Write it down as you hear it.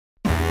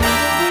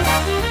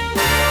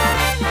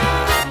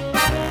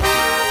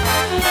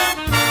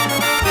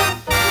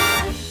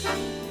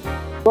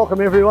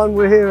Welcome everyone,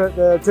 we're here at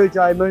the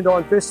Toodyay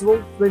Moondyne Festival.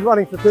 It's been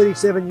running for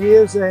 37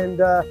 years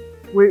and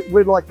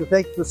we'd like to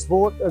thank the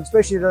support,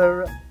 especially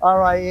the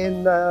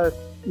RAN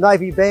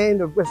Navy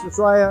Band of Western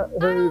Australia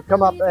who've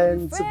come up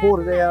and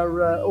supported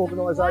our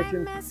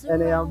organisation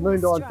and our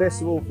Moondyne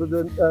Festival for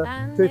the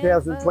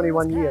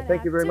 2021 year.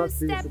 Thank you very much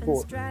for your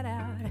support.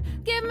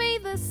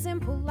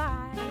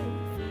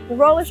 The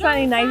Royal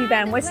Australian Navy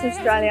Band Western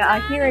Australia are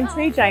here in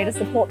Toodyay to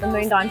support the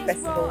Moondyne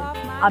Festival.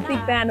 Our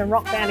big band and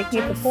rock band are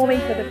here performing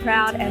for the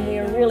crowd and we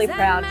are really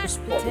proud to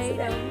support this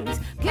event.